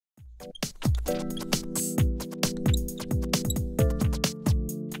Hi,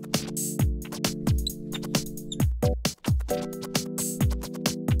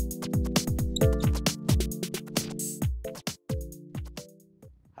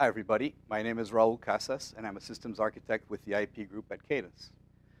 everybody. My name is Raul Casas, and I'm a systems architect with the IP group at Cadence.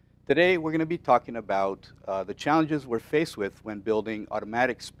 Today, we're going to be talking about the challenges we're faced with when building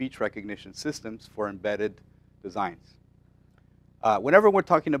automatic speech recognition systems for embedded designs. Whenever we're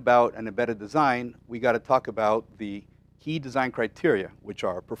talking about an embedded design, we got to talk about the key design criteria, which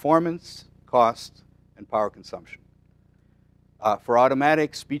are performance, cost, and power consumption. For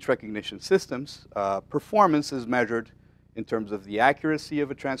automatic speech recognition systems, performance is measured in terms of the accuracy of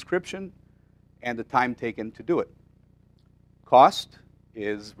a transcription and the time taken to do it. Cost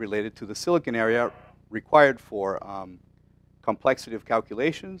is related to the silicon area required for complexity of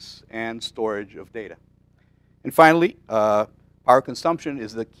calculations and storage of data. And finally, power consumption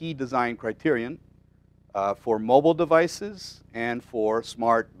is the key design criterion for mobile devices and for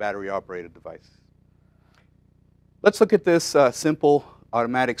smart battery-operated devices. Let's look at this simple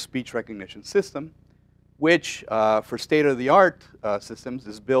automatic speech recognition system, which for state-of-the-art systems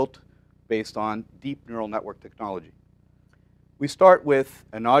is built based on deep neural network technology. We start with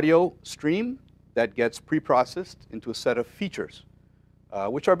an audio stream that gets preprocessed into a set of features,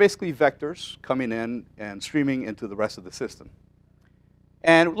 which are basically vectors coming in and streaming into the rest of the system.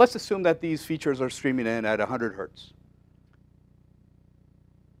 And let's assume that these features are streaming in at 100 hertz.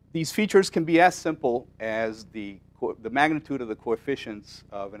 These features can be as simple as the magnitude of the coefficients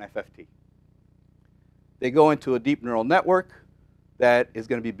of an FFT. They go into a deep neural network that is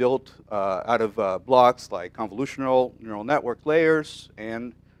going to be built out of blocks like convolutional neural network layers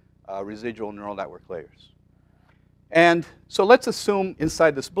and residual neural network layers. And so let's assume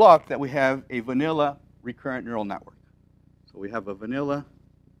inside this block that we have a vanilla recurrent neural network. So we have a vanilla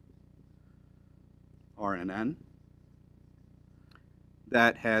RNN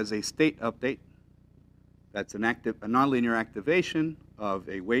that has a state update. That's a nonlinear activation of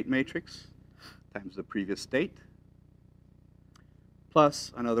a weight matrix times the previous state,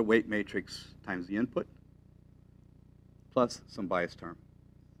 plus another weight matrix times the input, plus some bias term.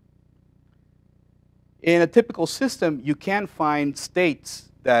 In a typical system, you can find states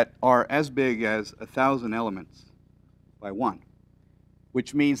that are as big as 1,000 elements by 1,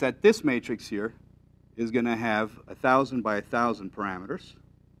 which means that this matrix here is going to have 1,000 by 1,000 parameters,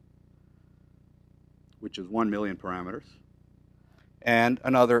 which is 1 million parameters, and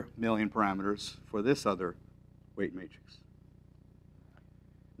another million parameters for this other weight matrix.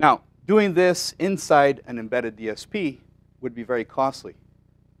 Now, doing this inside an embedded DSP would be very costly.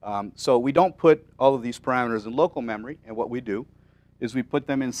 So we don't put all of these parameters in local memory, and what we do is we put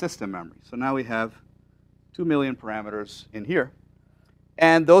them in system memory. So now we have 2 million parameters in here,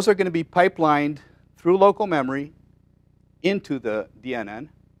 and those are going to be pipelined through local memory into the DNN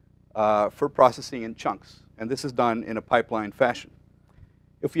for processing in chunks, and this is done in a pipeline fashion.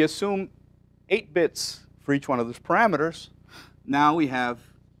 If we assume 8 bits for each one of those parameters, now we have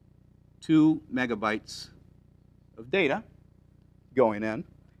 2 megabytes of data going in.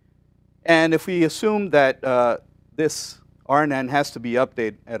 And if we assume that this RNN has to be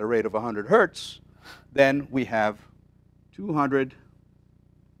updated at a rate of 100 hertz, then we have 200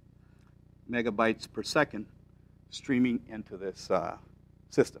 megabytes per second streaming into this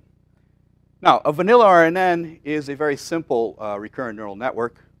system. Now, a vanilla RNN is a very simple recurrent neural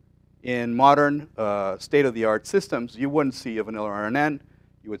network. In modern state-of-the-art systems, you wouldn't see a vanilla RNN.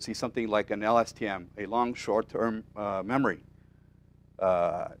 You would see something like an LSTM, a long short-term memory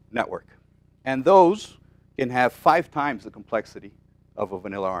network. And those can have 5 times the complexity of a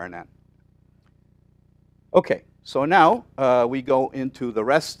vanilla RNN. OK, so now we go into the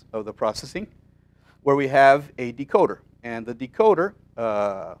rest of the processing, where we have a decoder. And the decoder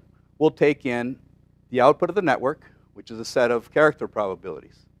will take in the output of the network, which is a set of character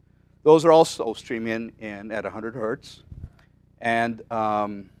probabilities. Those are also streaming in at 100 hertz. And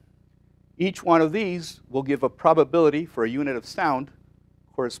each one of these will give a probability for a unit of sound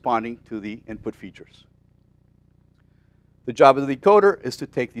corresponding to the input features. The job of the decoder is to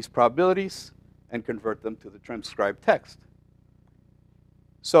take these probabilities and convert them to the transcribed text.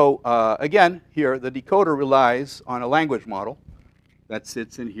 So again, here, the decoder relies on a language model that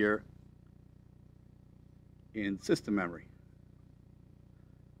sits in here in system memory.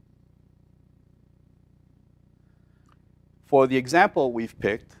 For the example we've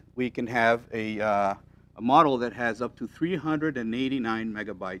picked, we can have a model that has up to 389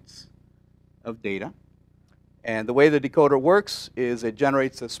 megabytes of data. And the way the decoder works is it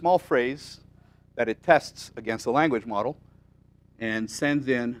generates a small phrase that it tests against the language model and sends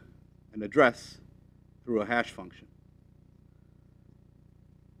in an address through a hash function.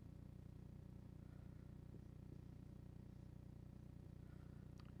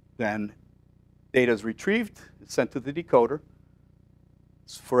 Then data is retrieved, it's sent to the decoder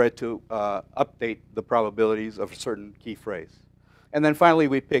for it to update the probabilities of a certain key phrase. And then finally,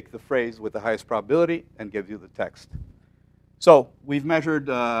 we pick the phrase with the highest probability and give you the text. So we've measured,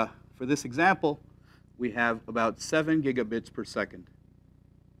 for this example, we have about 7 gigabits per second.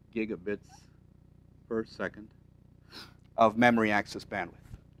 Gigabits per second of memory access bandwidth.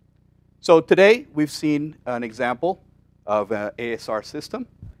 So today, we've seen an example of an ASR system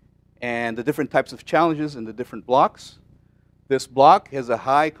and the different types of challenges in the different blocks. This block has a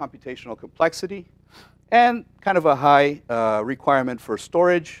high computational complexity and kind of a high requirement for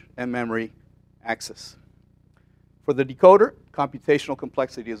storage and memory access. For the decoder, computational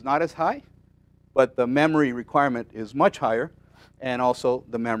complexity is not as high, but the memory requirement is much higher, and also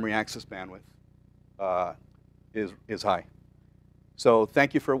the memory access bandwidth is high. So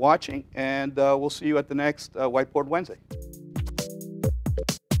thank you for watching, and we'll see you at the next Whiteboard Wednesday.